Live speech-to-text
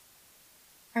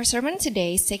Our sermon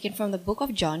today is taken from the book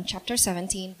of John, chapter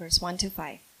 17, verse 1 to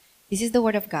 5. This is the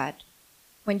word of God.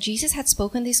 When Jesus had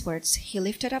spoken these words, he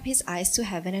lifted up his eyes to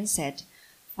heaven and said,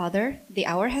 Father, the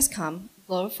hour has come.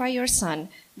 Glorify your Son,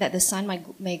 that the Son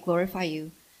may glorify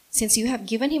you, since you have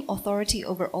given him authority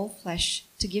over all flesh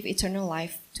to give eternal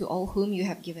life to all whom you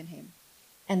have given him.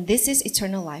 And this is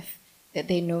eternal life, that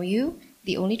they know you,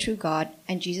 the only true God,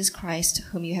 and Jesus Christ,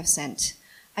 whom you have sent.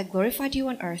 I glorified you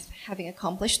on earth, having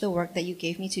accomplished the work that you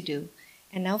gave me to do.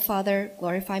 And now, Father,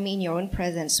 glorify me in your own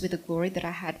presence with the glory that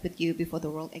I had with you before the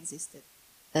world existed.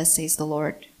 Thus says the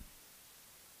Lord.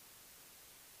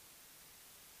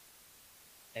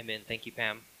 Amen. Thank you,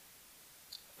 Pam.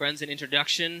 Friends, an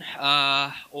introduction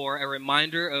or a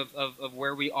reminder of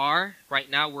where we are.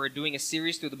 Right now, we're doing a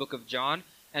series through the book of John,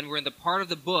 and we're in the part of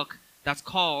the book that's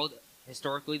called,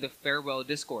 historically, the Farewell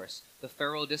Discourse. The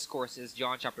Farewell Discourse is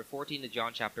John chapter 14 to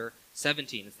John chapter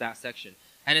 17. It's that section.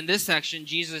 And in this section,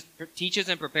 Jesus teaches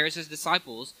and prepares his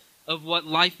disciples of what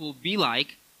life will be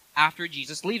like after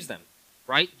Jesus leaves them.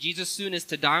 Right? Jesus soon is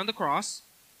to die on the cross.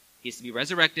 He's to be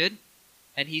resurrected.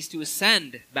 And he's to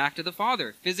ascend back to the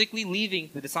Father, physically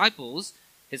leaving the disciples,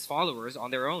 his followers,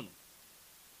 on their own.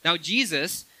 Now,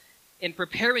 Jesus, in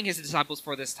preparing his disciples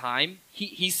for this time,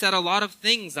 he said a lot of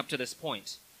things up to this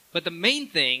point. But the main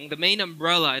thing, the main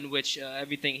umbrella in which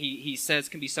everything he says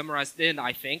can be summarized in,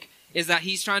 I think, is that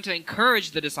he's trying to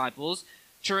encourage the disciples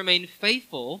to remain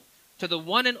faithful to the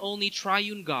one and only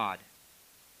triune God.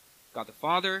 God the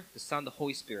Father, the Son, the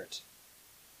Holy Spirit.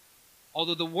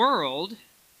 Although the world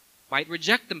might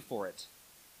reject them for it.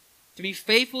 To be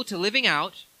faithful to living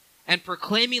out and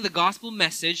proclaiming the gospel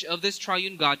message of this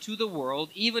triune God to the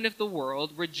world, even if the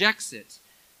world rejects it.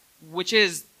 Which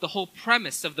is the whole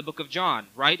premise of the book of John,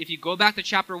 right? If you go back to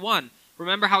chapter 1,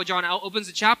 remember how John opens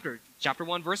the chapter. Chapter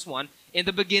 1, verse 1. In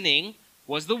the beginning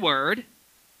was the Word,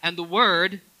 and the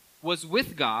Word was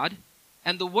with God,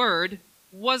 and the Word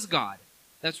was God.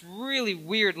 That's really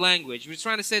weird language. We're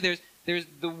trying to say there's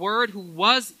the Word who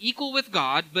was equal with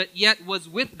God, but yet was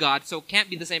with God, so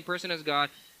can't be the same person as God,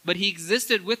 but he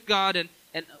existed with God,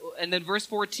 and then verse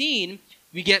 14,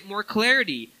 we get more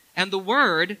clarity. And the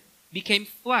Word became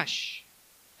flesh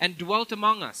and dwelt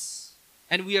among us,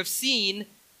 and we have seen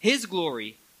his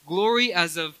glory, glory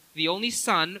as of the only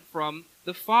Son from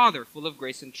the Father, full of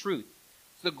grace and truth.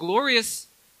 So the glorious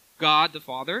God, the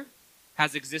Father,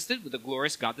 has existed with the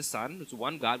glorious God, the Son, who's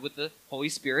one God with the Holy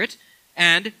Spirit,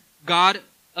 and God,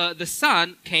 the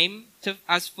Son, came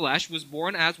as flesh, was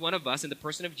born as one of us in the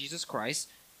person of Jesus Christ,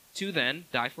 to then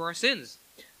die for our sins.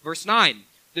 Verse 9,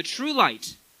 the true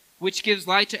light, which gives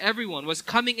light to everyone, was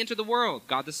coming into the world,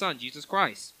 God the Son, Jesus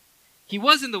Christ. He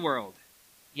was in the world,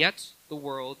 yet the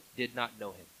world did not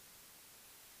know him.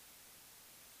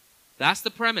 That's the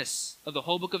premise of the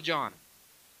whole book of John.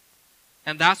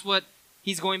 And that's what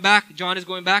John is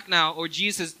going back now, or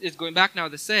Jesus is going back now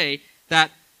to say that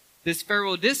this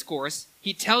farewell discourse,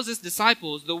 he tells his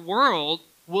disciples the world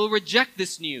will reject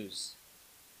this news.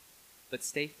 But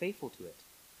stay faithful to it.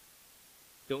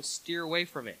 Don't steer away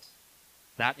from it.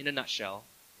 That, in a nutshell,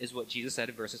 is what Jesus said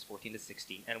in verses 14 to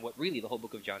 16, and what really the whole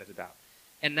book of John is about.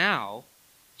 And now,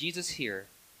 Jesus here,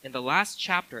 in the last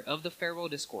chapter of the farewell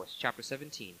discourse, chapter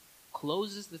 17,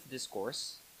 closes this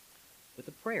discourse with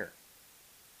a prayer.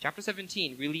 Chapter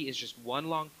 17 really is just one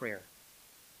long prayer.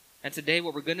 And today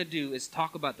what we're going to do is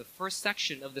talk about the first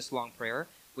section of this long prayer,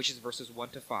 which is verses 1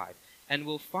 to 5. And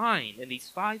we'll find in these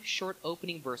 5 short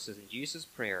opening verses in Jesus'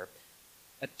 prayer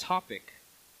a topic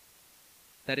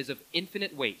that is of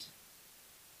infinite weight.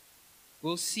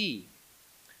 We'll see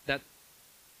that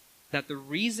the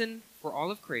reason for all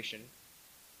of creation,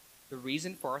 the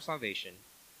reason for our salvation,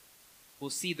 we'll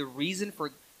see the reason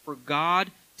for God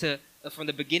to, from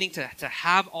the beginning, to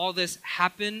have all this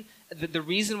happen, the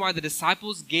reason why the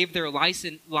disciples gave their life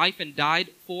and died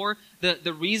for,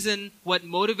 the reason what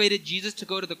motivated Jesus to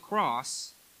go to the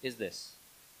cross is this: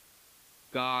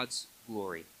 God's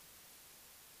glory.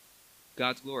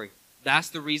 God's glory. That's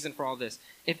the reason for all this.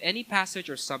 If any passage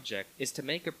or subject is to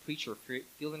make a preacher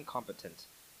feel incompetent,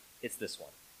 it's this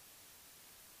one.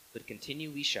 But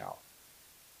continue we shall.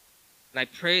 And I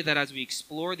pray that as we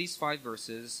explore these 5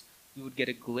 verses, we would get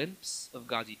a glimpse of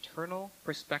God's eternal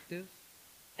perspective,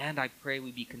 and I pray we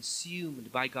be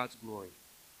consumed by God's glory,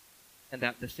 and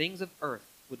that the things of earth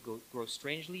would grow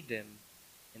strangely dim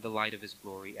in the light of his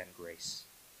glory and grace.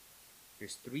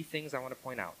 Here's 3 things I want to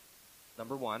point out.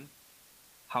 Number 1,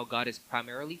 how God is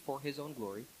primarily for his own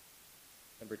glory.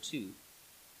 Number 2,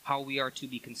 how we are to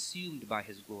be consumed by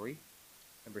his glory.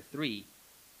 Number 3,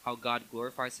 how God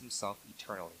glorifies himself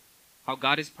eternally. How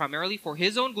God is primarily for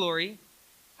his own glory,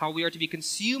 how we are to be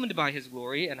consumed by his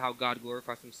glory, and how God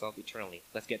glorifies himself eternally.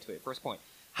 Let's get to it. First point.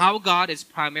 How God is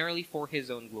primarily for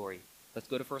his own glory. Let's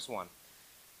go to verse 1.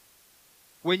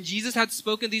 When Jesus had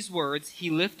spoken these words, he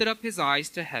lifted up his eyes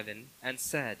to heaven and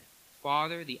said,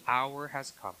 Father, the hour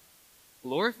has come.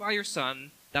 Glorify your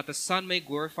Son, that the Son may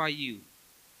glorify you.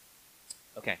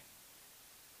 Okay.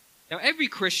 Now, every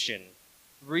Christian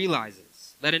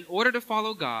realizes that in order to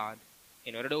follow God,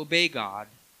 in order to obey God,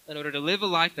 in order to live a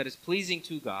life that is pleasing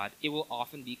to God, it will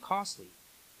often be costly.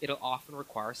 It'll often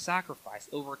require sacrifice.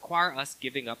 It will require us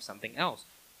giving up something else,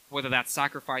 whether that's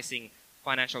sacrificing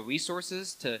financial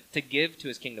resources to give to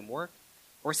his kingdom work,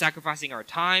 or sacrificing our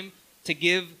time to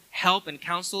give help and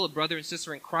counsel a brother and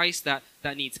sister in Christ that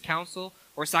needs counsel,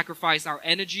 or sacrifice our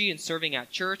energy in serving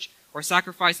at church, or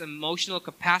sacrifice emotional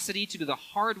capacity to do the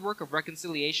hard work of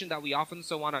reconciliation that we often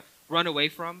so want to run away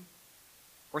from,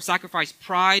 or sacrifice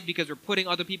pride because we're putting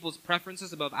other people's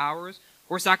preferences above ours,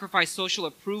 or sacrifice social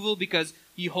approval because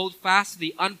you hold fast to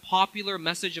the unpopular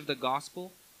message of the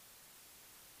gospel.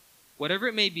 Whatever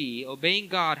it may be, obeying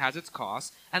God has its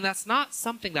cost, and that's not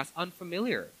something that's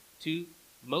unfamiliar to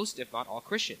most, if not all,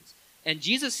 Christians. And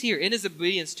Jesus here, in his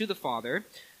obedience to the Father,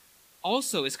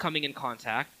 also is coming in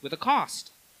contact with a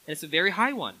cost. And it's a very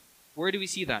high one. Where do we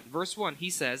see that? Verse 1, he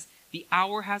says, the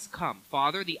hour has come.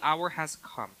 Father, the hour has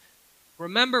come.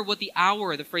 Remember what the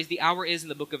phrase the hour is in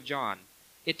the book of John.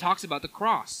 It talks about the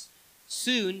cross.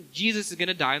 Soon, Jesus is going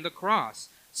to die on the cross.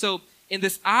 So, in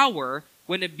this hour,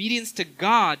 when obedience to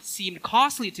God seemed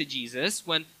costly to Jesus,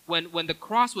 when the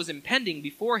cross was impending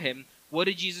before him, what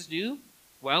did Jesus do?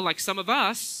 Well, like some of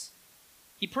us,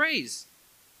 he prays.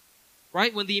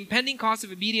 Right? When the impending cost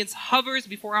of obedience hovers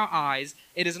before our eyes,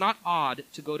 it is not odd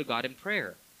to go to God in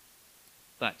prayer.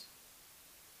 But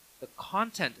the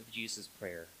content of Jesus'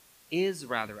 prayer is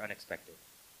rather unexpected.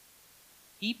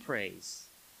 He prays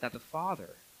that the Father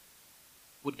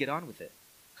would get on with it.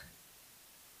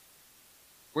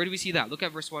 Where do we see that? Look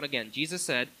at verse 1 again. Jesus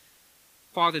said,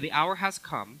 Father, the hour has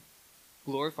come.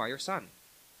 Glorify your Son.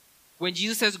 When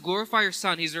Jesus says glorify your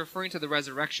Son, he's referring to the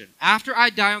resurrection. After I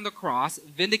die on the cross,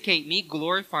 vindicate me,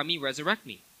 glorify me, resurrect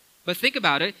me. But think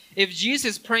about it. If Jesus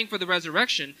is praying for the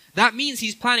resurrection, that means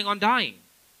he's planning on dying.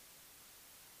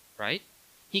 Right?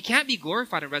 He can't be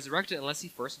glorified and resurrected unless he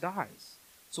first dies.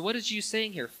 So what is Jesus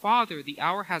saying here? Father, the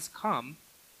hour has come.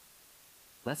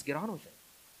 Let's get on with it.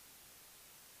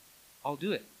 I'll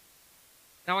do it.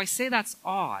 Now I say that's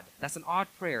odd. That's an odd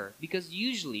prayer because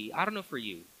usually, I don't know for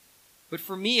you, but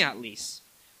for me at least,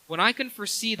 when I can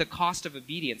foresee the cost of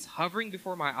obedience hovering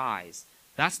before my eyes,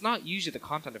 that's not usually the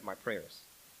content of my prayers.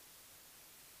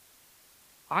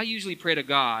 I usually pray to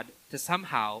God to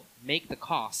somehow make the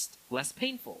cost less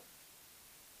painful.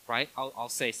 Right? I'll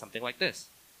say something like this.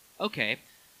 Okay,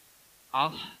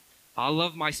 I'll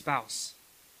love my spouse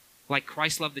like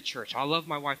Christ loved the church. I'll love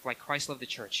my wife like Christ loved the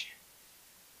church.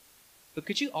 But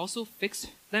could you also fix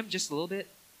them just a little bit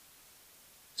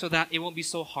so that it won't be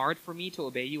so hard for me to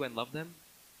obey you and love them?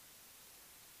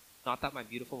 Not that my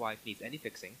beautiful wife needs any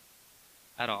fixing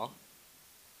at all.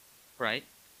 Right?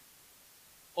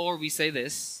 Or we say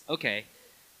this, okay,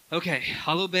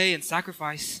 I'll obey and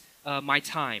sacrifice my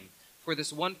time for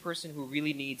this one person who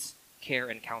really needs care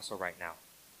and counsel right now.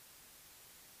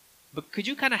 But could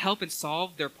you kind of help and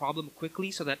solve their problem quickly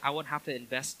so that I won't have to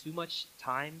invest too much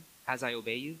time as I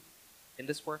obey you in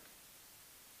this work?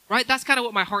 Right? That's kind of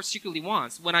what my heart secretly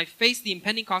wants. When I face the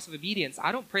impending cost of obedience,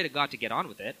 I don't pray to God to get on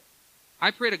with it.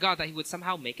 I pray to God that he would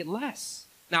somehow make it less.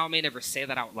 Now, I may never say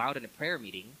that out loud in a prayer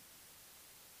meeting.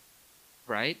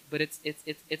 Right? But it's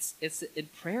in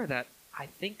prayer that I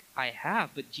think I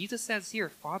have. But Jesus says here,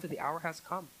 Father, the hour has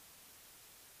come.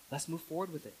 Let's move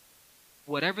forward with it.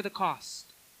 Whatever the cost,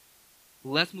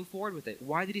 let's move forward with it.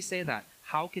 Why did he say that?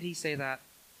 How could he say that?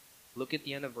 Look at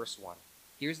the end of verse 1.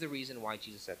 Here's the reason why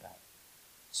Jesus said that.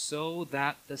 So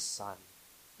that the Son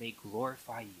may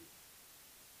glorify you.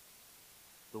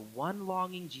 The one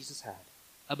longing Jesus had,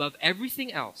 above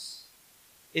everything else,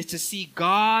 is to see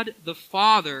God the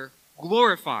Father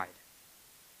glorified.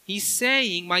 He's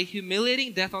saying, my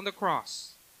humiliating death on the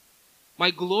cross, my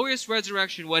glorious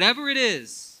resurrection, whatever it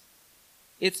is,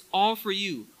 it's all for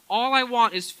you. All I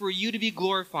want is for you to be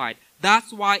glorified.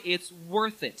 That's why it's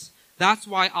worth it. That's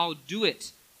why I'll do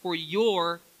it, for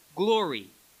your glory.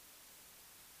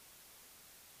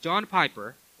 John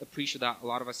Piper, a preacher that a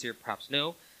lot of us here perhaps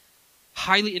know,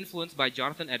 highly influenced by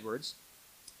Jonathan Edwards,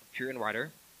 a Puritan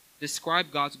writer,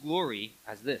 described God's glory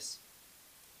as this.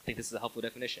 I think this is a helpful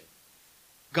definition.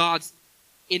 God's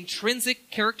intrinsic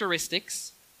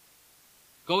characteristics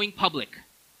going public.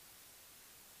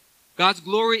 God's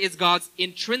glory is God's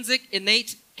intrinsic,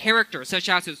 innate character, such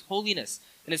as his holiness,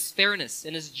 and in His fairness,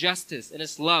 in His justice, in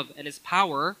His love, and His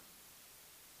power,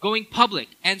 going public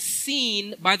and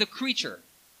seen by the creature.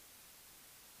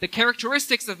 The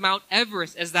characteristics of Mount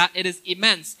Everest is that it is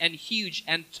immense and huge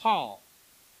and tall.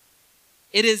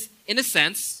 It is, in a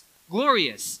sense,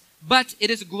 glorious, but it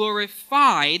is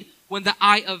glorified when the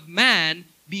eye of man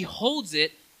beholds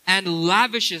it and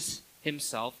lavishes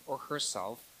himself or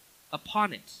herself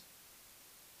upon it.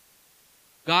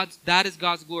 That is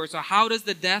God's glory. So how does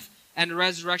the death and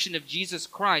resurrection of Jesus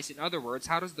Christ, in other words,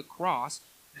 how does the cross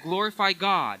glorify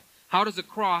God? How does the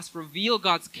cross reveal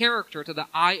God's character to the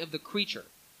eye of the creature?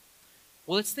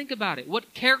 Well, let's think about it.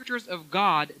 What characters of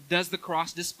God does the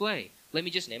cross display? Let me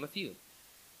just name a few.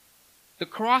 The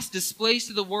cross displays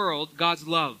to the world God's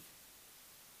love.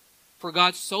 For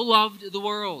God so loved the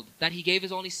world that He gave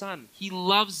His only Son. He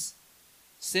loves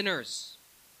sinners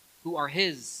who are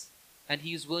His, and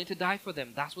He is willing to die for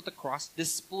them. That's what the cross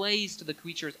displays to the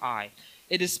creature's eye.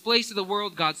 It displays to the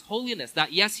world God's holiness,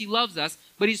 that yes, He loves us,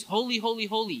 but He's holy, holy,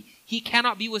 holy. He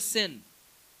cannot be with sin.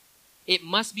 It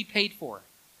must be paid for.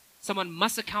 Someone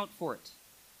must account for it.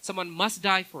 Someone must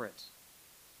die for it.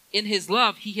 In His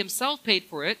love, He Himself paid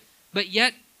for it, but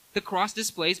yet the cross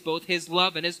displays both His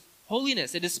love and His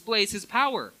holiness. It displays His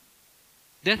power.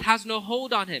 Death has no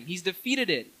hold on Him. He's defeated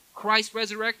it. Christ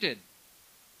resurrected.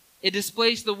 It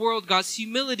displays to the world God's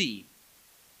humility.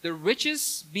 The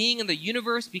richest being in the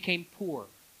universe became poor,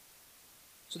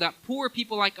 so that poor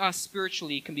people like us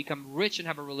spiritually can become rich and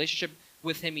have a relationship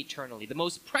with Him eternally. The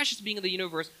most precious being in the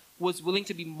universe was willing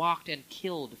to be mocked and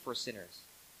killed for sinners.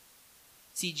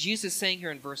 See, Jesus is saying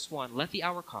here in verse 1, let the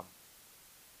hour come.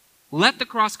 Let the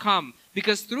cross come,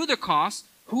 because through the cross,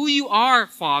 who you are,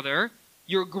 Father,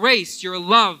 your grace, your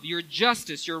love, your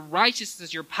justice, your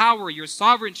righteousness, your power, your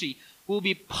sovereignty will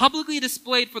be publicly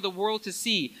displayed for the world to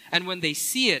see. And when they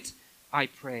see it, I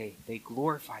pray they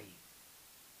glorify you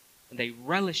and they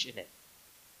relish in it.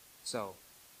 So,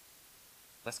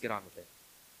 let's get on with it.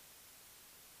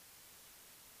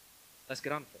 Let's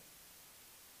get on with it.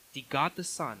 The God the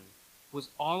Son was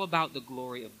all about the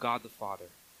glory of God the Father.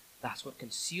 That's what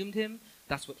consumed Him.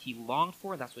 That's what He longed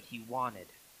for. That's what He wanted.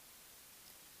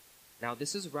 Now,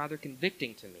 this is rather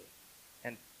convicting to me,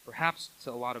 and perhaps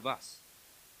to a lot of us.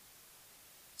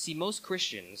 See, most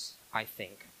Christians, I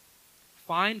think,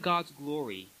 find God's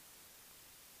glory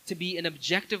to be an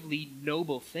objectively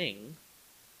noble thing.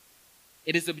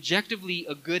 It is objectively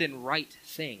a good and right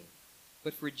thing.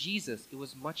 But for Jesus, it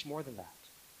was much more than that.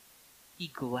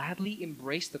 He gladly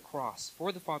embraced the cross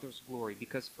for the Father's glory,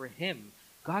 because for Him,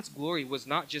 God's glory was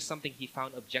not just something He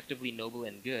found objectively noble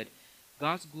and good.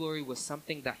 God's glory was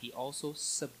something that He also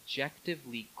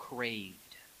subjectively craved.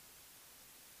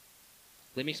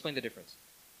 Let me explain the difference.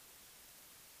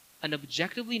 An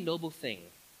objectively noble thing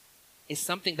is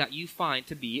something that you find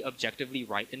to be objectively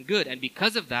right and good, and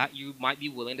because of that, you might be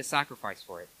willing to sacrifice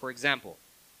for it. For example,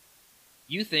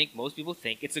 most people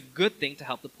think it's a good thing to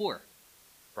help the poor,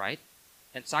 right?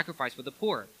 And sacrifice for the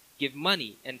poor, give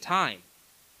money and time.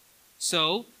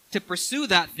 So, to pursue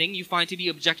that thing you find to be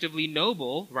objectively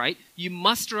noble, right? You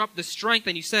muster up the strength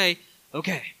and you say,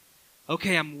 okay,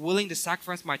 I'm willing to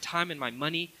sacrifice my time and my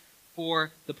money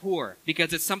for the poor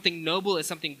because it's something noble, it's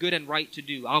something good and right to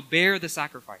do. I'll bear the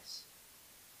sacrifice.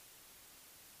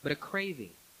 But a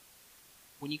craving,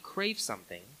 when you crave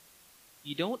something,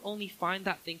 you don't only find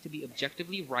that thing to be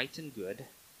objectively right and good,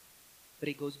 but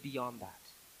it goes beyond that.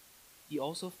 You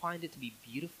also find it to be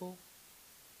beautiful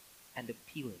and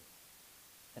appealing.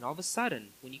 And all of a sudden,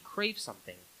 when you crave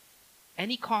something,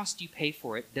 any cost you pay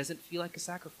for it doesn't feel like a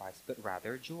sacrifice, but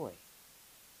rather joy.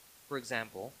 For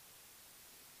example,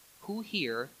 who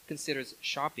here considers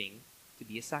shopping to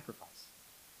be a sacrifice?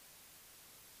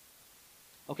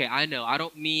 Okay, I know, I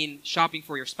don't mean shopping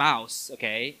for your spouse,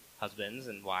 okay? Husbands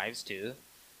and wives too.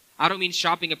 I don't mean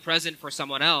shopping a present for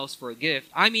someone else for a gift.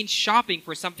 I mean shopping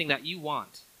for something that you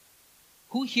want.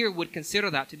 Who here would consider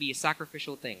that to be a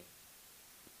sacrificial thing?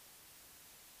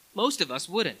 Most of us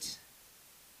wouldn't.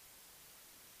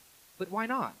 But why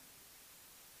not?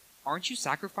 Aren't you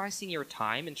sacrificing your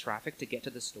time in traffic to get to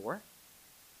the store?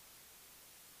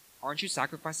 Aren't you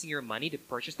sacrificing your money to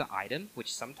purchase the item,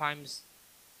 which sometimes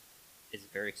is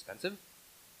very expensive?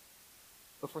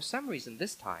 But for some reason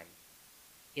this time,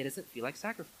 it doesn't feel like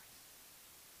sacrifice.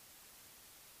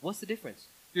 What's the difference?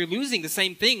 You're losing the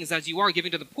same things as you are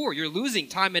giving to the poor. You're losing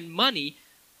time and money,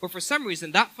 but for some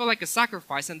reason that felt like a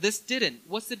sacrifice and this didn't.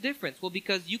 What's the difference? Well,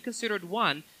 because you considered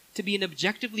one to be an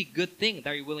objectively good thing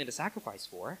that you're willing to sacrifice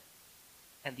for,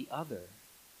 and the other,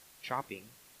 shopping,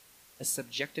 a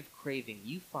subjective craving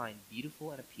you find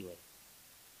beautiful and appealing.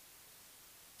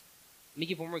 Let me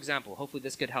give one more example. Hopefully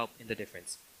this could help in the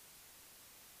difference.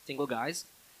 Single guys,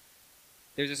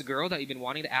 there's this girl that you've been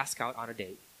wanting to ask out on a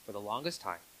date for the longest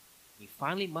time. You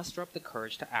finally muster up the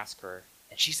courage to ask her,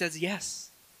 and she says yes.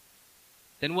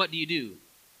 Then what do?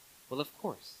 Well, of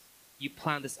course, you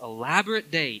plan this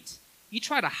elaborate date. You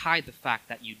try to hide the fact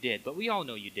that you did, but we all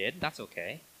know you did. That's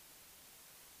okay.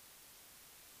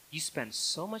 You spend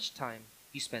so much time,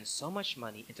 you spend so much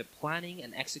money into planning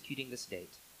and executing this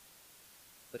date.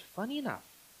 But funny enough,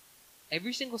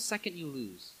 every single second you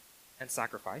lose and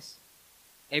sacrifice,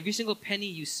 every single penny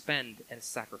you spend and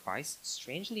sacrifice,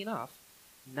 strangely enough,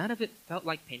 none of it felt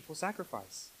like painful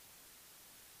sacrifice.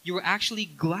 You were actually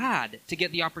glad to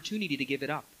get the opportunity to give it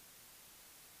up.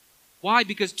 Why?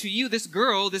 Because to you, this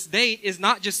girl, this date, is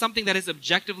not just something that is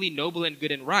objectively noble and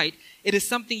good and right. It is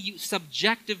something you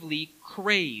subjectively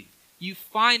crave. You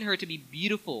find her to be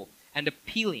beautiful and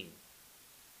appealing.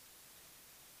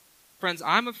 Friends,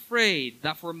 I'm afraid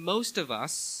that for most of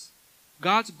us,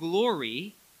 God's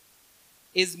glory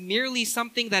is merely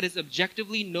something that is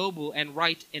objectively noble and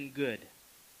right and good.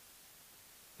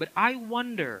 But I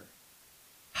wonder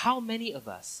how many of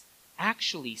us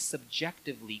actually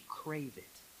subjectively crave it.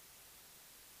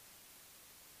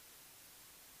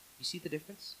 You see the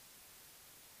difference?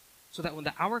 So that when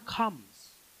the hour comes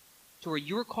to where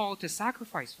you're called to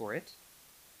sacrifice for it,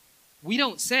 we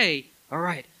don't say, all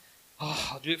right,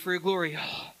 I'll do it for your glory.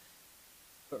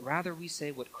 But rather we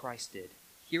say what Christ did.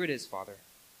 Here it is, Father.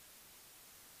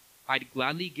 I'd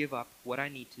gladly give up what I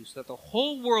need to so that the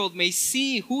whole world may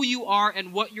see who you are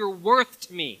and what you're worth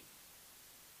to me.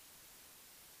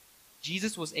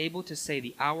 Jesus was able to say,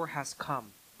 the hour has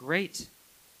come. Great.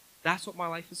 That's what my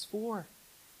life is for.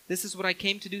 This is what I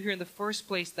came to do here in the first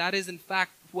place. That is, in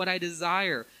fact, what I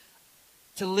desire.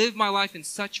 To live my life in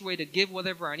such a way to give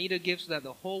whatever I need to give so that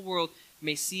the whole world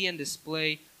may see and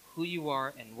display who you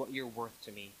are and what you're worth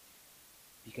to me.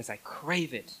 Because I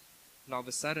crave it. And all of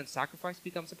a sudden, sacrifice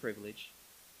becomes a privilege.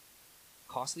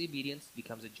 Costly obedience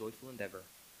becomes a joyful endeavor.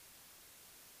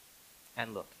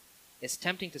 And look, it's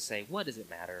tempting to say, what does it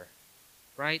matter?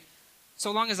 Right?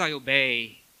 So long as I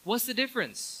obey, what's the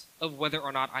difference of whether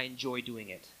or not I enjoy doing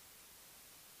it?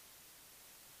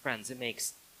 Friends, it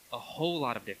makes a whole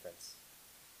lot of difference.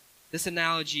 This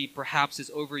analogy perhaps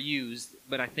is overused,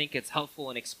 but I think it's helpful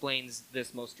and explains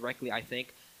this most directly, I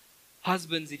think.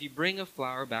 Husbands, if you bring a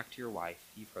flower back to your wife,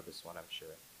 you've heard this one, I'm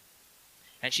sure,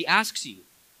 and she asks you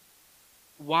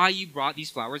why you brought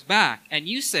these flowers back, and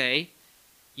you say,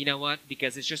 you know what,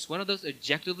 because it's just one of those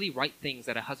objectively right things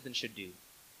that a husband should do.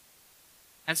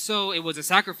 And so it was a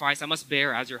sacrifice I must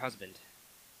bear as your husband.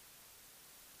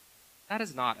 That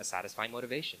is not a satisfying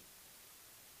motivation.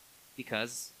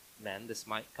 Because, men, this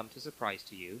might come to surprise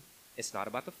to you. It's not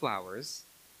about the flowers.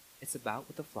 It's about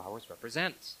what the flowers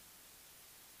represent.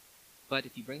 But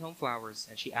if you bring home flowers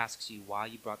and she asks you why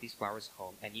you brought these flowers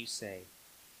home, and you say,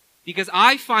 because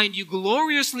I find you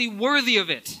gloriously worthy of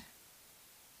it.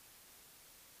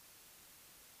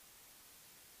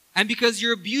 And because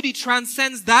your beauty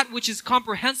transcends that which is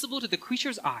comprehensible to the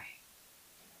creature's eye.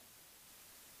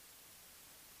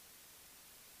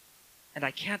 And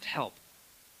I can't help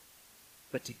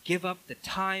but to give up the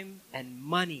time and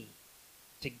money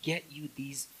to get you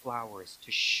these flowers,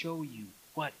 to show you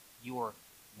what you're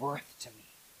worth to me.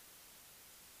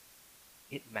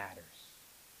 It matters.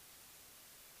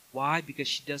 Why? Because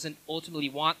she doesn't ultimately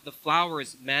want the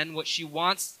flowers, men. What she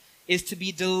wants is to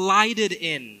be delighted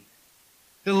in.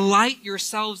 Delight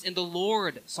yourselves in the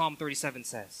Lord, Psalm 37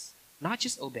 says. Not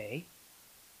just obey.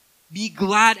 Be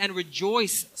glad and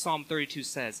rejoice, Psalm 32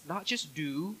 says. Not just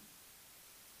do.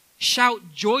 Shout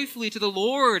joyfully to the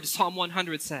Lord, Psalm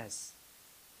 100 says.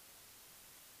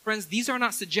 Friends, these are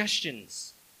not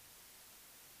suggestions.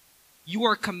 You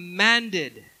are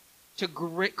commanded to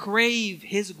crave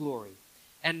His glory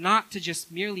and not to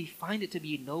just merely find it to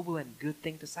be a noble and good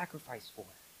thing to sacrifice for.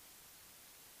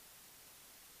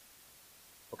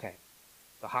 Okay,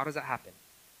 so how does that happen?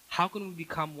 How can we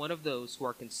become one of those who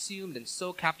are consumed and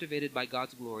so captivated by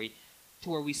God's glory to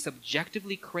where we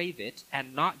subjectively crave it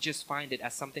and not just find it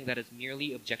as something that is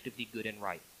merely objectively good and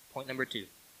right? Point number 2,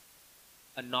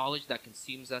 a knowledge that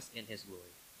consumes us in His glory.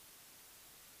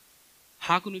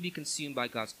 How can we be consumed by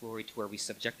God's glory to where we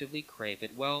subjectively crave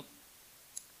it? Well,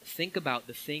 think about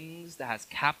the things that has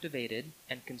captivated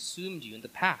and consumed you in the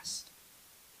past.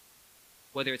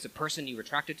 Whether it's a person you were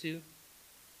attracted to,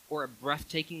 or a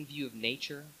breathtaking view of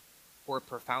nature, or a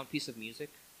profound piece of music,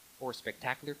 or a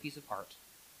spectacular piece of art.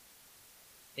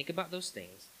 Think about those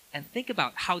things, and think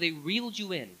about how they reeled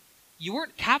you in. You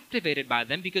weren't captivated by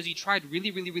them because you tried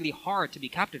really, really, really hard to be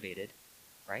captivated,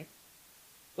 right?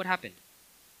 What happened?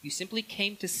 You simply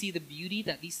came to see the beauty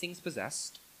that these things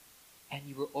possessed, and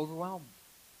you were overwhelmed.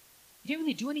 You didn't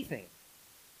really do anything.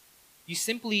 You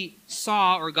simply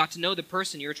saw or got to know the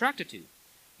person you're attracted to.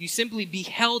 You simply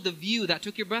beheld the view that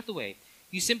took your breath away.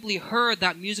 You simply heard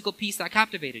that musical piece that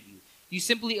captivated you. You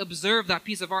simply observed that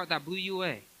piece of art that blew you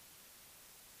away.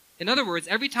 In other words,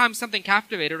 every time something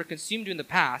captivated or consumed you in the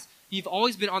past, you've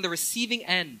always been on the receiving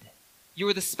end. You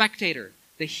were the spectator,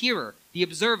 the hearer, the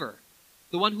observer,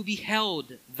 the one who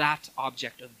beheld that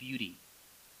object of beauty.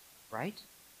 Right?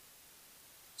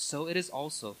 So it is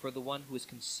also for the one who is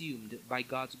consumed by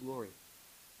God's glory.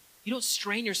 You don't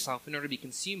strain yourself in order to be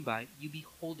consumed by it. You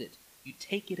behold it. You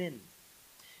take it in.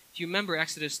 If you remember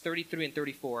Exodus 33 and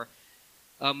 34,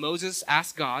 Moses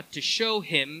asked God to show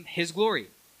him his glory.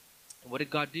 And what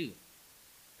did God do?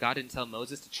 God didn't tell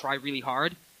Moses to try really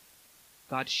hard.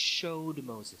 God showed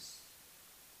Moses.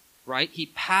 Right? He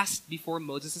passed before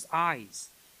Moses' eyes.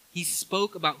 He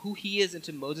spoke about who he is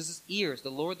into Moses' ears. The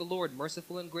Lord,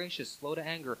 merciful and gracious, slow to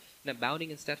anger, and abounding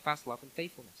in steadfast love and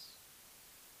faithfulness.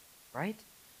 Right?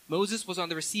 Moses was on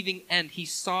the receiving end. He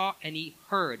saw and he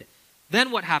heard.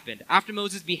 Then what happened? After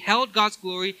Moses beheld God's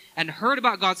glory and heard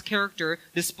about God's character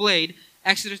displayed,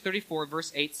 Exodus 34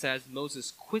 verse 8 says,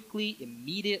 Moses quickly,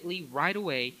 immediately, right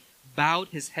away, bowed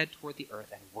his head toward the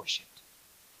earth and worshipped.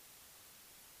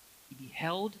 He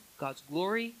beheld God's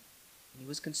glory and he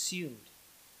was consumed.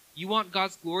 You want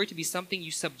God's glory to be something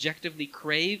you subjectively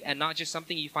crave and not just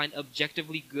something you find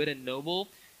objectively good and noble?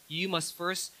 You must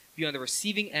first be on the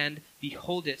receiving end,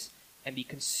 behold it, and be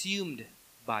consumed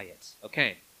by it.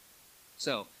 Okay,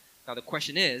 so now the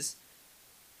question is,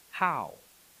 how?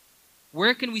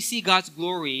 Where can we see God's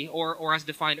glory, or as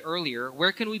defined earlier,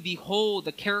 where can we behold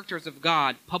the characters of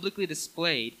God publicly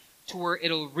displayed to where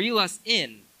it'll reel us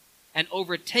in and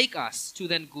overtake us to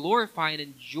then glorify and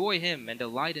enjoy Him and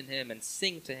delight in Him and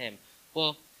sing to Him?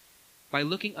 Well, by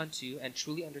looking unto and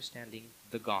truly understanding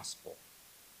the gospel.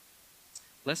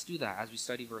 Let's do that as we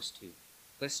study verse 2.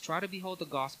 Let's try to behold the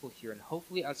gospel here, and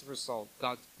hopefully as a result,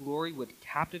 God's glory would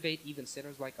captivate even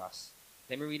sinners like us.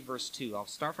 Let me read verse 2. I'll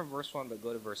start from verse 1, but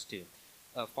go to verse 2.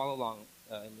 Follow along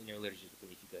in your liturgy if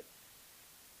you could.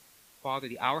 Father,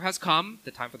 the hour has come,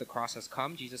 the time for the cross has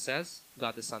come, Jesus says.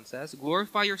 God the Son says,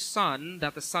 glorify your Son,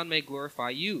 that the Son may glorify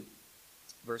you.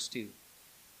 Verse 2.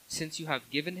 Since you have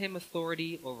given him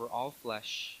authority over all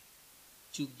flesh,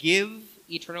 to give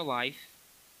eternal life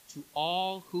to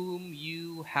all whom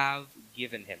you have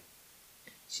given him.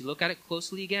 So look at it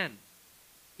closely again.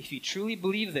 If you truly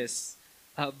believe this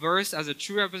verse as a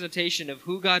true representation of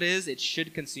who God is, it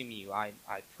should consume you, I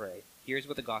pray. Here's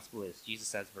what the gospel is. Jesus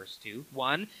says, verse 2.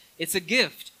 1, it's a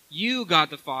gift. You,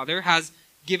 God the Father, has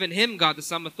given him, God the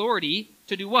Son, authority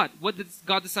to do what? What did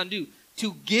God the Son do?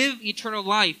 To give eternal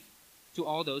life to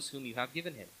all those whom you have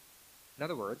given him. In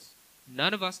other words,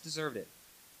 none of us deserved it.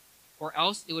 Or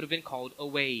else it would have been called a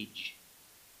wage.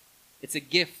 It's a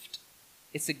gift.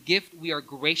 It's a gift we are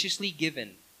graciously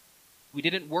given. We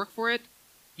didn't work for it.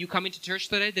 You coming to church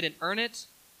today didn't earn it.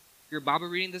 Your Bible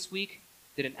reading this week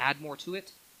didn't add more to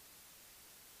it.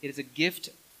 It is a gift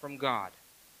from God.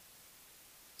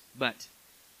 But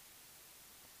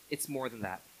it's more than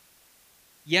that.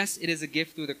 Yes, it is a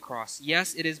gift through the cross.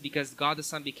 Yes, it is because God the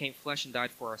Son became flesh and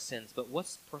died for our sins. But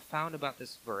what's profound about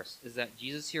this verse is that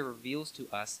Jesus here reveals to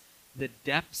us the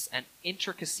depths and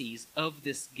intricacies of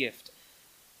this gift.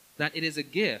 That it is a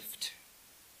gift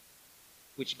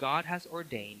which God has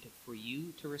ordained for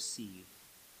you to receive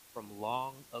from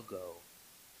long ago.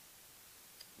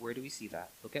 Where do we see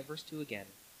that? Look at verse 2 again.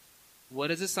 What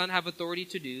does the Son have authority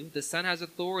to do? The Son has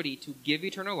authority to give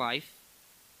eternal life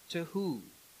to who?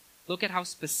 Look at how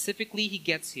specifically he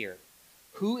gets here.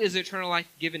 Who is eternal life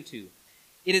given to?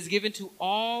 It is given to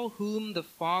all whom the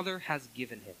Father has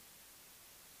given him.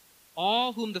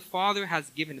 All whom the Father has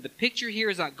given him. The picture here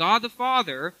is that God the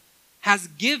Father has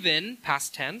given,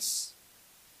 past tense,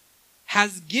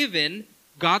 has given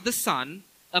God the Son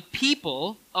a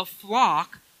people, a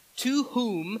flock, to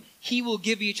whom he will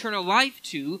give eternal life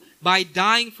to by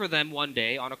dying for them one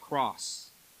day on a cross.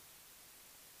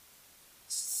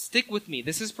 Stick with me.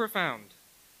 This is profound.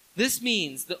 This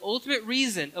means the ultimate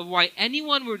reason of why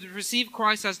anyone would receive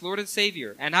Christ as Lord and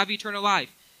Savior and have eternal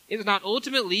life is not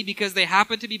ultimately because they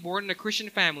happen to be born in a Christian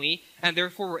family and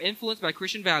therefore were influenced by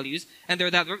Christian values and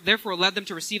therefore led them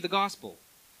to receive the gospel.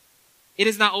 It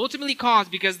is not ultimately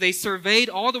caused because they surveyed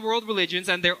all the world religions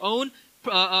and their own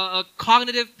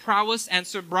cognitive prowess and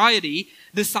sobriety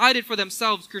decided for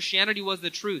themselves Christianity was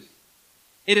the truth.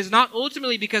 It is not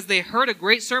ultimately because they heard a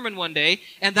great sermon one day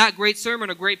and that great sermon,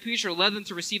 a great preacher, led them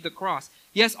to receive the cross.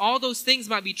 Yes, all those things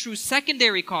might be true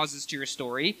secondary causes to your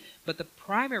story, but the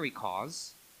primary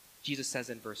cause, Jesus says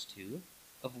in verse 2,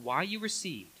 of why you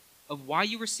received,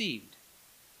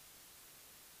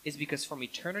 is because from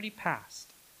eternity past,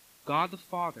 God the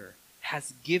Father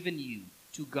has given you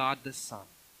to God the Son.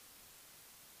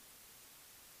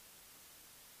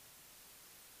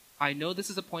 I know this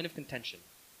is a point of contention.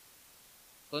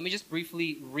 So let me just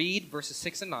briefly read verses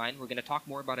 6 and 9. We're going to talk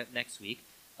more about it next week.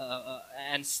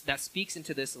 And that speaks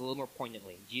into this a little more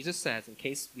poignantly. Jesus says, in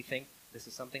case we think this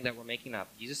is something that we're making up,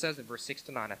 Jesus says in verse 6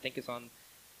 to 9, I think it's on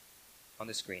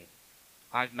the screen.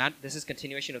 This is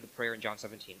continuation of the prayer in John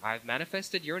 17. I have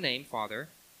manifested your name, Father,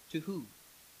 to who?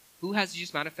 Who has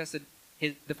Jesus manifested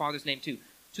the Father's name to?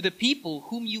 To the people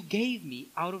whom you gave me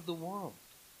out of the world.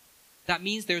 That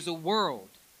means there's a world.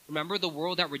 Remember the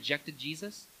world that rejected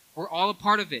Jesus? We're all a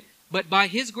part of it. But by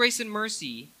His grace and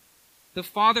mercy, the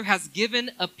Father has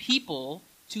given a people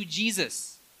to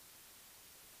Jesus.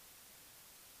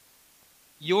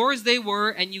 Yours they were,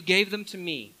 and you gave them to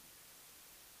me.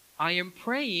 I am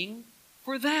praying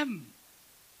for them.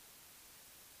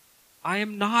 I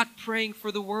am not praying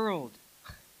for the world,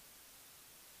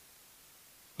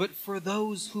 but for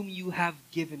those whom you have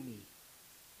given me,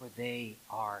 for they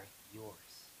are yours.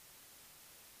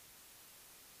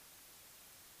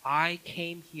 I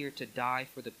came here to die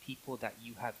for the people that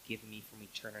you have given me from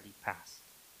eternity past.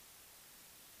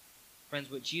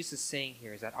 Friends, what Jesus is saying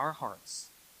here is that our hearts,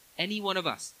 any one of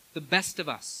us, the best of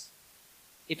us,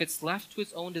 if it's left to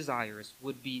its own desires,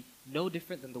 would be no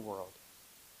different than the world.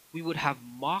 We would have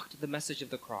mocked the message of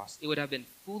the cross. It would have been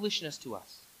foolishness to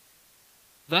us.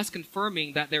 Thus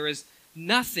confirming that there is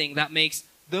nothing that makes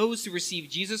those who receive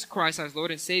Jesus Christ as Lord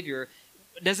and Savior,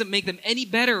 doesn't make them any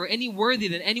better or any worthy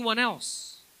than anyone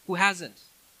else who hasn't.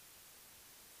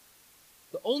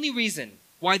 The only reason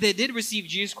why they did receive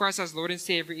Jesus Christ as Lord and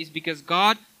Savior is because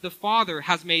God the Father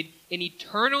has made an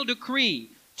eternal decree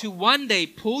to one day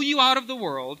pull you out of the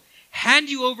world, hand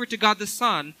you over to God the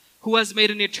Son, who has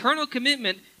made an eternal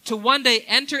commitment to one day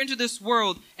enter into this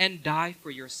world and die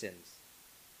for your sins.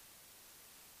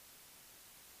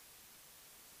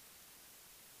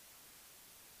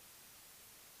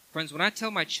 Friends, when I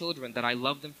tell my children that I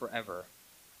love them forever,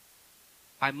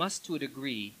 I must, to a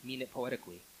degree, mean it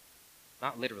poetically,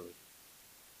 not literally.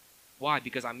 Why?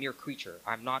 Because I'm a mere creature.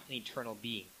 I'm not an eternal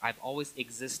being. I've always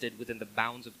existed within the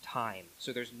bounds of time,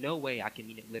 so there's no way I can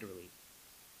mean it literally.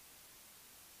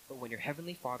 But when your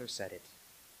Heavenly Father said it,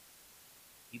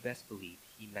 you best believe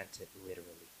He meant it literally.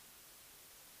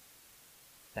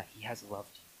 That He has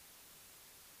loved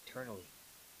you eternally,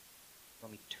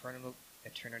 from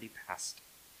eternity past.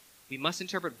 We must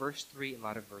interpret verse 3 in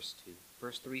light of verse 2.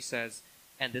 Verse 3 says,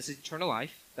 and this is eternal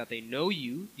life, that they know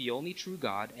you, the only true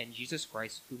God, and Jesus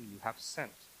Christ, whom you have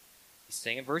sent. He's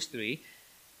saying in verse 3,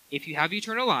 if you have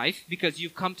eternal life, because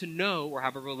you've come to know or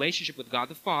have a relationship with God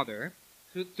the Father,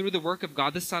 through the work of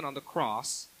God the Son on the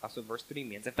cross, that's what verse 3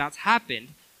 means. If that's happened,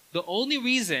 the only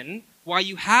reason why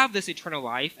you have this eternal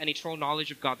life and eternal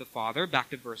knowledge of God the Father, back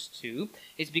to verse 2,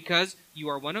 is because you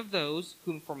are one of those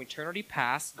whom from eternity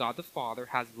past God the Father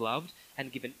has loved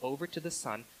and given over to the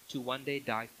Son to one day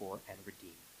die for and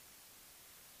redeem.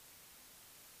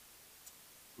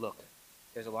 Look,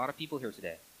 there's a lot of people here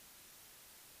today,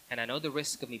 and I know the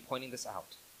risk of me pointing this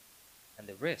out, and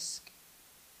the risk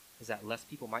is that less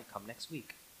people might come next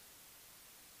week.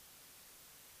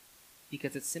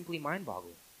 Because it's simply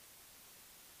mind-boggling.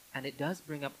 And it does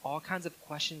bring up all kinds of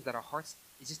questions that our hearts,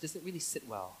 it just doesn't really sit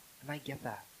well. And I get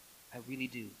that. I really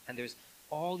do. And there's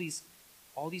all these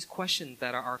questions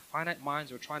that our finite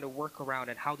minds are trying to work around,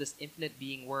 and how this infinite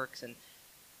being works, and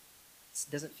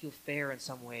it doesn't feel fair in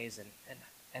some ways,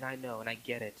 and I know, and I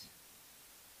get it.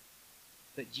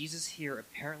 But Jesus here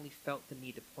apparently felt the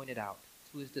need to point it out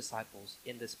to His disciples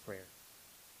in this prayer.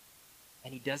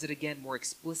 And He does it again more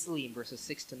explicitly in verses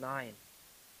 6 to 9,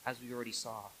 as we already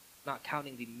saw, not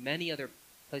counting the many other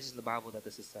places in the Bible that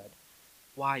this is said.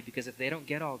 Why? Because if they don't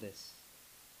get all this,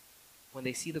 when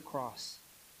they see the cross,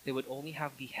 they would only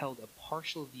have beheld a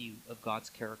partial view of God's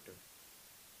character.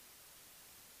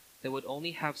 They would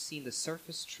only have seen the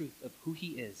surface truth of who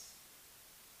He is.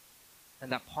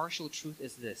 And that partial truth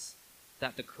is this,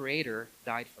 that the Creator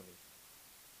died for me.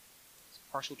 It's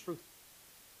a partial truth.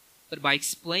 But by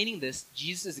explaining this,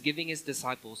 Jesus is giving His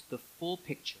disciples the full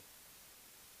picture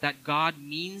that God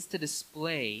means to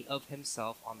display of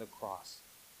Himself on the cross.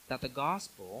 That the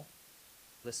gospel,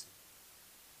 listen,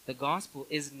 the gospel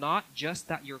is not just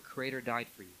that your Creator died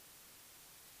for you,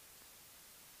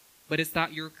 but it's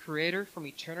that your Creator from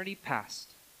eternity past,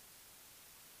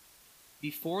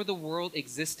 before the world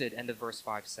existed, and the verse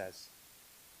 5 says,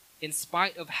 in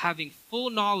spite of having full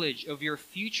knowledge of your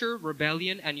future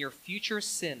rebellion and your future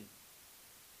sin,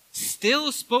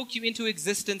 still spoke you into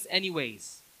existence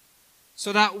anyways,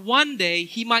 so that one day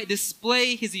he might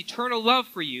display his eternal love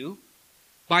for you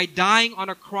by dying on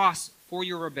a cross for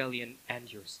your rebellion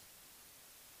and yours.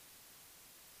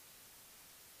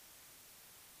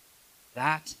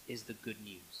 That is the good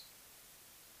news.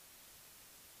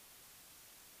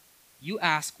 You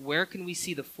ask, where can we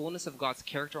see the fullness of God's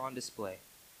character on display?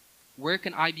 Where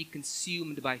can I be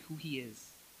consumed by who he is?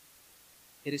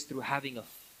 It is through having a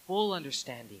full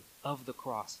understanding of the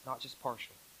cross, not just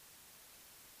partial.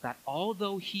 That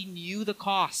although he knew the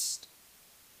cost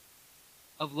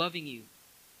of loving you,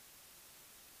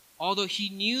 although he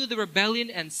knew the rebellion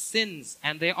and sins,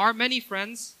 and there are many,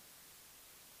 friends,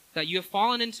 that you have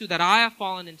fallen into, that I have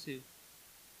fallen into,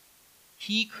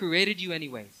 he created you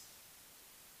anyways,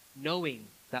 knowing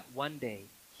that one day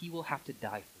he will have to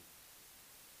die for you.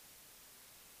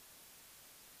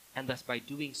 And thus by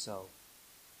doing so,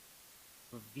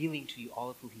 revealing to you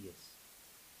all of who he is.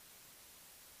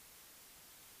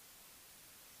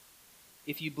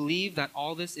 If you believe that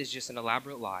all this is just an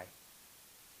elaborate lie,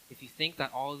 if you think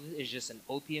that all of this is just an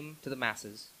opium to the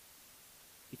masses,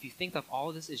 if you think that all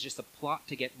of this is just a plot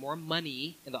to get more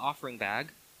money in the offering bag,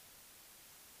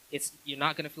 you're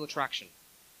not going to feel attraction.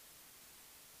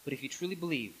 But if you truly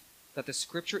believe that the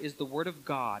Scripture is the Word of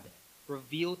God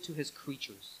revealed to his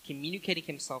creatures, communicating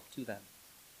himself to them,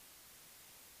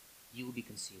 you will be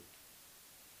consumed.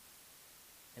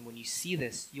 And when you see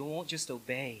this, you won't just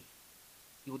obey.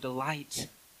 You will delight.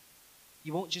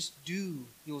 You won't just do.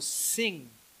 You will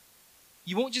sing.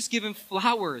 You won't just give him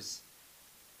flowers.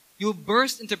 You will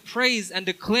burst into praise and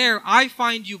declare, I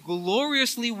find you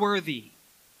gloriously worthy.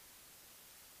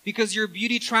 Because your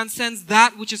beauty transcends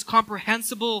that which is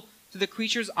comprehensible to the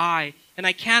creature's eye. And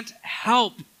I can't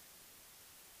help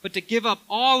but to give up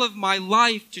all of my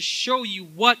life to show you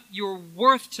what you're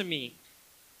worth to me.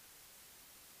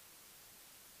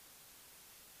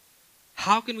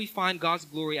 How can we find God's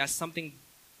glory as something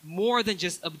more than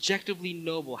just objectively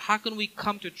noble? How can we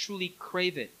come to truly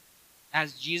crave it,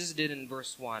 as Jesus did in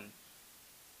verse 1?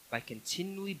 By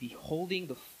continually beholding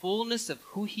the fullness of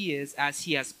who he is as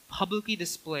he has publicly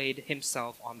displayed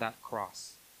himself on that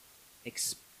cross,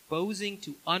 exposing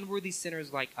to unworthy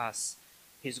sinners like us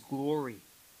his glory,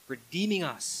 redeeming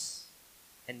us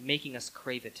and making us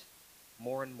crave it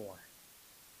more and more.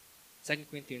 2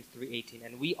 Corinthians 3:18,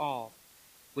 and we all,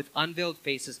 with unveiled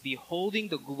faces, beholding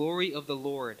the glory of the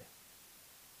Lord,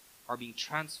 are being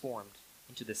transformed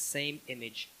into the same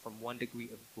image from one degree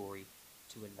of glory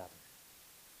to another.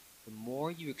 The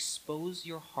more you expose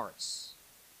your hearts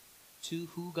to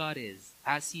who God is,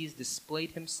 as he has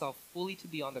displayed himself fully to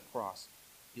be on the cross,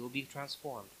 you'll be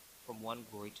transformed from one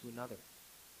glory to another.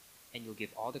 And you'll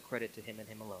give all the credit to him and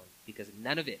him alone, because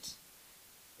none of it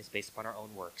is based upon our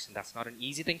own works. And that's not an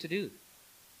easy thing to do.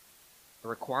 It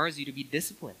requires you to be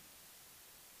disciplined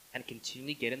and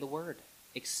continually get in the Word.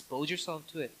 Expose yourself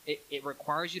to it. It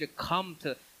requires you to come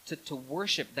to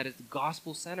worship that is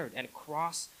gospel-centered and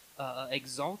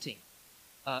cross-exalting.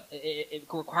 It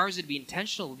requires you to be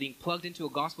intentional with being plugged into a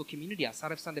gospel community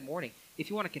outside of Sunday morning. If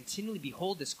you want to continually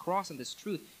behold this cross and this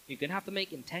truth, you're going to have to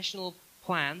make intentional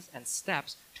plans and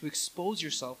steps to expose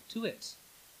yourself to it.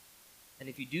 And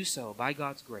if you do so, by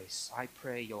God's grace, I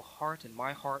pray your heart and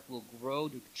my heart will grow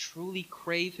to truly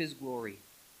crave his glory.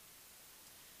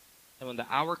 And when the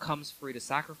hour comes for you to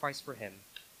sacrifice for him,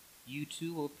 you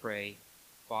too will pray,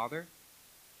 Father,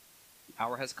 the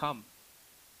hour has come,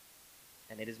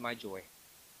 and it is my joy,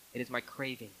 it is my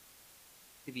craving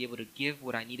to be able to give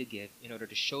what I need to give in order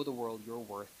to show the world your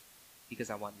worth,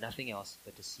 because I want nothing else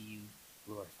but to see you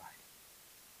glorified.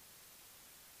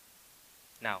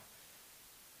 Now,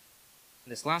 in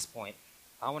this last point,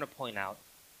 I want to point out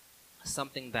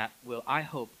something that will, I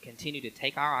hope, continue to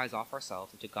take our eyes off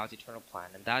ourselves into God's eternal plan,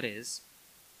 and that is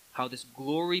how this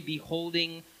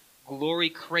glory-beholding,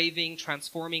 glory-craving,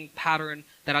 transforming pattern,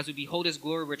 that as we behold his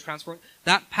glory, we're transformed,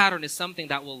 that pattern is something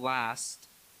that will last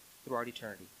throughout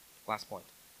eternity. Last point,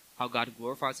 how God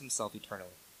glorifies himself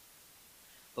eternally.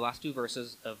 The last two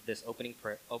verses of this opening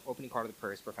part of the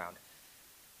prayer is profound.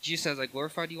 Jesus says, I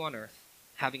glorified you on earth,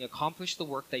 having accomplished the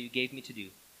work that you gave me to do.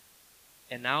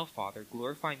 And now, Father,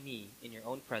 glorify me in your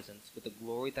own presence with the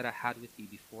glory that I had with you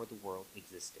before the world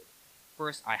existed.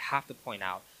 First, I have to point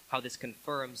out how this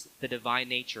confirms the divine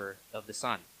nature of the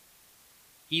Son.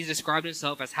 He's described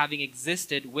himself as having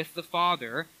existed with the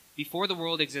Father before the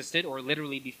world existed, or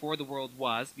literally before the world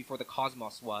was, before the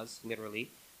cosmos was, literally.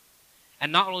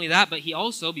 And not only that, but he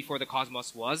also, before the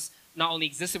cosmos was, not only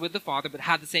existed with the Father, but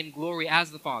had the same glory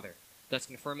as the Father, thus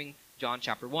confirming John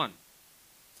chapter 1.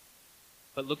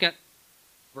 But look at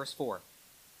verse 4.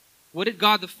 What did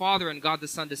God the Father and God the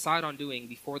Son decide on doing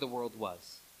before the world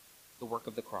was? the work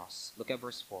of the cross. Look at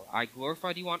verse 4. I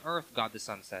glorified you on earth, God the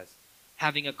Son says,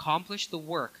 having accomplished the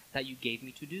work that you gave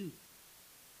me to do.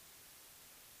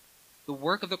 The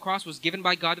work of the cross was given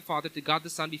by God the Father to God the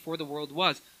Son before the world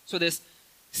was. So this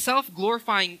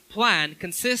self-glorifying plan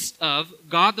consists of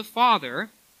God the Father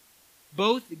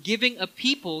both giving a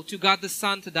people to God the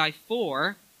Son to die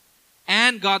for,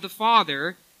 and God the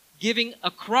Father giving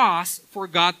a cross for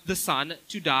God the Son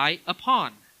to die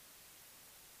upon.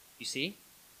 You see?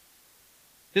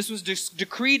 This was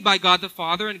decreed by God the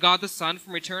Father and God the Son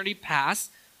from eternity past,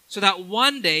 so that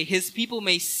one day His people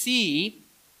may see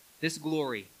this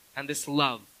glory and this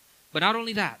love. But not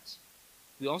only that,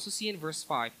 we also see in verse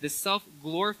 5, this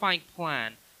self-glorifying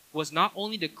plan was not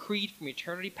only decreed from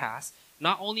eternity past,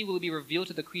 not only will it be revealed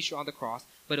to the creature on the cross,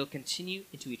 but it'll continue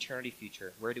into eternity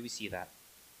future. Where do we see that?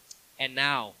 And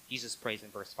now, Jesus prays in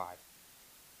verse 5.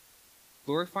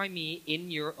 Glorify me in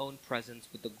your own presence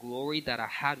with the glory that I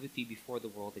had with you before the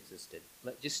world existed.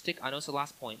 I know it's the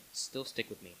last point, still stick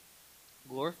with me.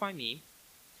 Glorify me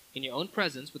in your own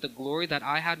presence with the glory that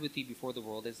I had with you before the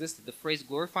world existed. The phrase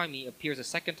glorify me appears a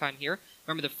second time here.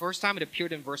 Remember the first time it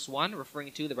appeared in verse 1,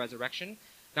 referring to the resurrection.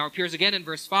 Now it appears again in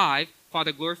verse 5,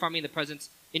 Father, glorify me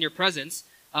in your presence,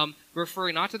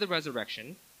 referring not to the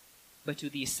resurrection, but to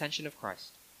the ascension of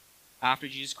Christ. After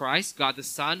Jesus Christ, God the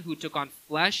Son, who took on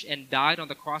flesh and died on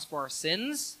the cross for our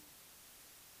sins,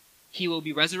 He will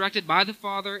be resurrected by the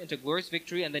Father into glorious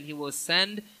victory, and then He will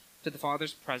ascend to the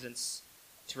Father's presence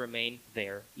to remain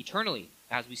there eternally,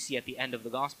 as we see at the end of the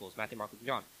Gospels, Matthew, Mark, Luke, and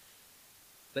John.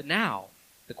 But now,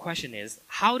 the question is,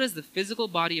 how does the physical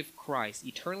body of Christ,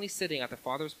 eternally sitting at the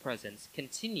Father's presence,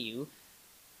 continue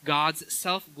God's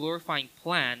self-glorifying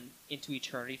plan into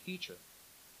eternity future?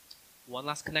 One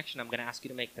last connection I'm going to ask you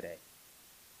to make today.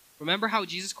 Remember how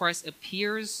Jesus Christ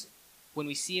appears when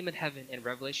we see Him in heaven in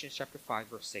Revelation chapter 5,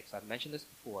 verse 6. I've mentioned this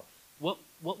before. What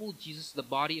will Jesus, the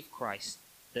body of Christ,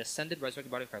 the ascended,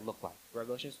 resurrected body of Christ, look like?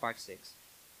 Revelation 5, 6.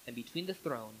 And between the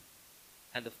throne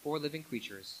and the four living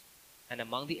creatures, and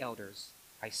among the elders,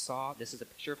 I saw, this is a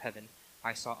picture of heaven,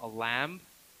 I saw a lamb.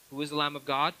 Who is the Lamb of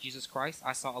God? Jesus Christ.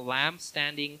 I saw a lamb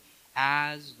standing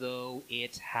as though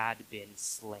it had been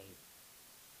slain.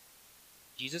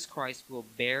 Jesus Christ will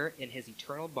bear in His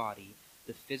eternal body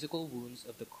the physical wounds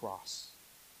of the cross.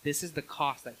 This is the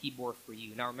cost that He bore for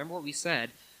you. Now remember what we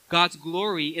said. God's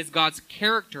glory is God's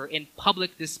character in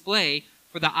public display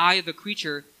for the eye of the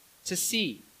creature to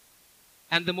see.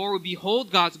 And the more we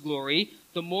behold God's glory,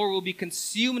 the more we'll be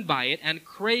consumed by it and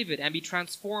crave it and be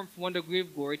transformed from one degree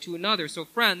of glory to another. So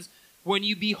friends, when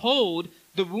you behold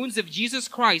the wounds of Jesus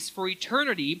Christ for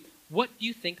eternity, what do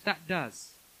you think that does?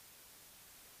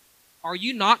 Are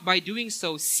you not, by doing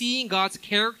so, seeing God's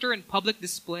character in public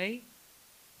display?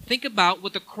 Think about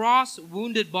what the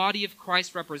cross-wounded body of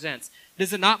Christ represents.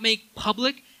 Does it not make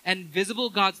public and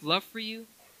visible God's love for you?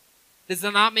 Does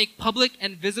it not make public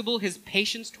and visible His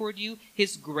patience toward you,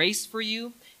 His grace for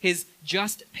you, His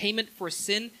just payment for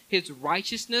sin, His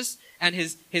righteousness and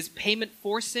His payment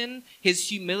for sin, His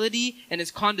humility and His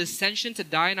condescension to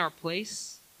die in our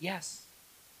place? Yes.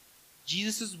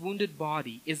 Jesus' wounded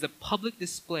body is the public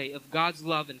display of God's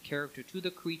love and character to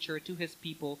the creature, to His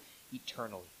people,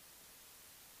 eternally.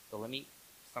 So let me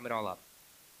sum it all up.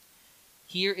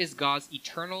 Here is God's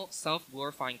eternal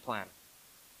self-glorifying plan.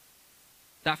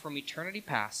 That from eternity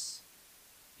past,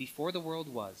 before the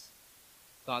world was,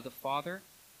 God the Father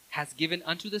has given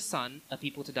unto the Son a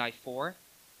people to die for,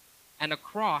 and a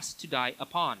cross to die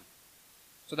upon,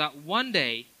 so that one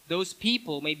day those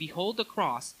people may behold the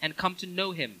cross and come to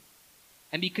know Him,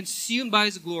 and be consumed by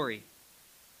His glory.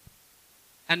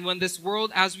 And when this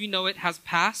world as we know it has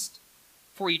passed,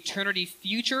 for eternity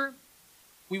future,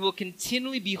 we will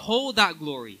continually behold that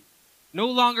glory, no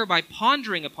longer by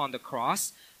pondering upon the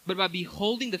cross, but by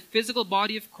beholding the physical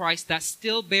body of Christ that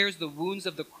still bears the wounds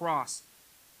of the cross.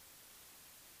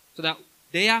 So that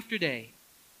day after day,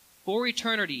 for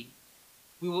eternity,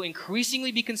 we will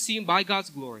increasingly be consumed by God's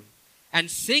glory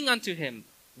and sing unto Him,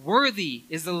 worthy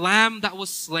is the Lamb that was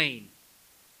slain.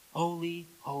 Holy,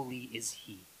 holy is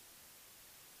He.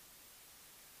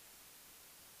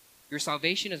 Your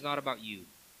salvation is not about you.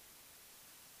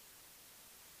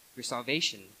 Your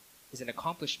salvation is an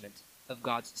accomplishment of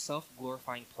God's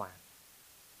self-glorifying plan.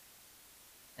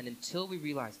 And until we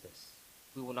realize this,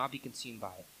 we will not be consumed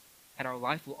by it. And our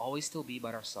life will always still be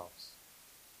about ourselves.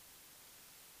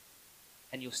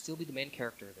 And you'll still be the main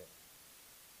character of it.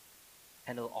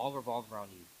 And it'll all revolve around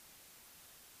you.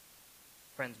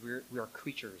 Friends, we are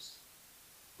creatures.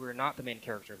 We are not the main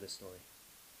character of this story.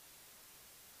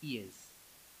 He is.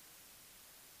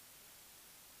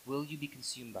 Will you be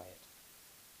consumed by it?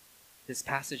 This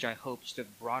passage, I hope, should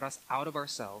have brought us out of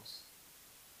ourselves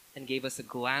and gave us a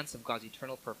glance of God's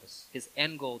eternal purpose. His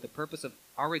end goal, the purpose of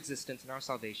our existence and our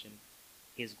salvation,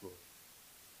 His glory.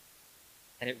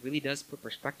 And it really does put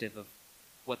perspective of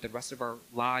what the rest of our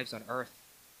lives on earth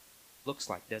looks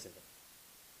like, doesn't it?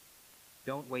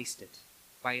 Don't waste it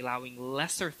by allowing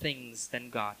lesser things than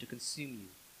God to consume you.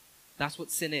 That's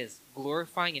what sin is,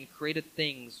 glorifying in created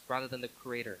things rather than the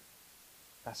Creator.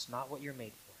 That's not what you're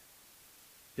made for.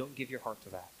 Don't give your heart to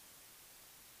that.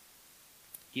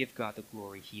 Give God the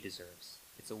glory He deserves.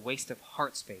 It's a waste of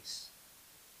heart space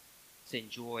to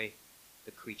enjoy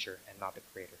the creature and not the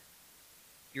Creator.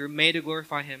 You're made to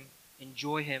glorify Him,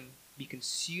 enjoy Him, be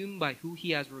consumed by who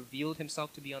He has revealed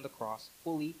Himself to be on the cross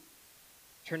fully.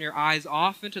 Turn your eyes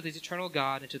off into this eternal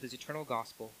God, into this eternal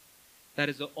gospel. That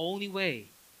is the only way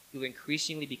you'll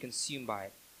increasingly be consumed by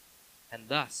it, and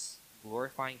thus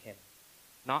glorifying Him,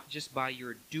 not just by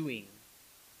your doing,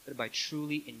 but by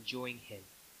truly enjoying Him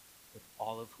with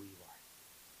all of who you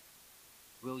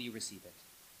are. Will you receive it?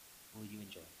 Will you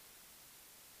enjoy it?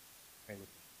 Pray with me.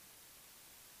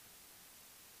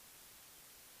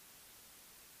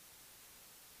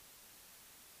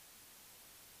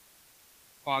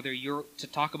 Father, to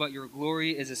talk about your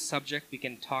glory is a subject we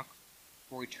can talk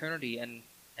for eternity, and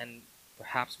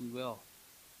perhaps we will.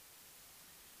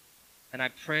 And I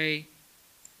pray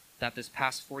that this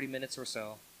past 40 minutes or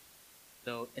so,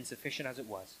 though insufficient as it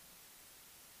was,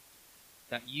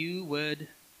 that you would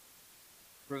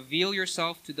reveal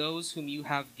yourself to those whom you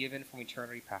have given from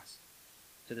eternity past,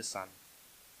 to the Son.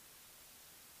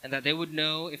 And that they would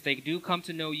know, if they do come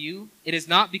to know you, it is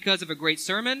not because of a great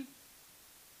sermon,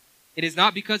 it is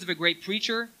not because of a great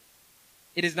preacher,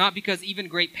 it is not because even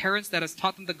great parents that has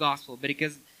taught them the gospel, but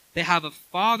because they have a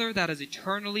Father that has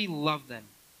eternally loved them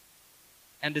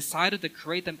and decided to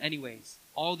create them anyways,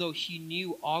 although He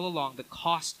knew all along the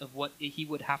cost of what He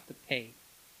would have to pay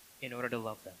in order to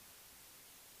love them.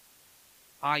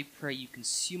 I pray you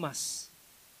consume us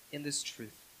in this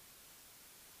truth.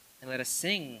 And let us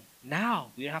sing now.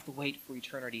 We don't have to wait for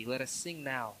eternity. Let us sing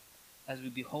now as we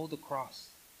behold the cross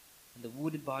and the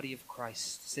wounded body of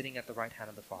Christ sitting at the right hand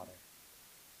of the Father.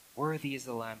 Worthy is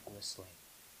the Lamb who was slain.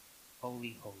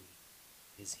 Holy, holy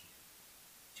is He.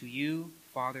 To you,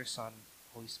 Father, Son,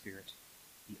 Holy Spirit,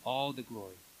 be all the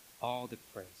glory, all the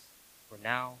praise, for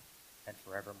now and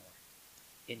forevermore.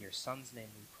 In your Son's name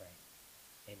we pray.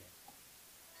 Amen.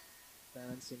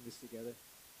 Stand and sing this together.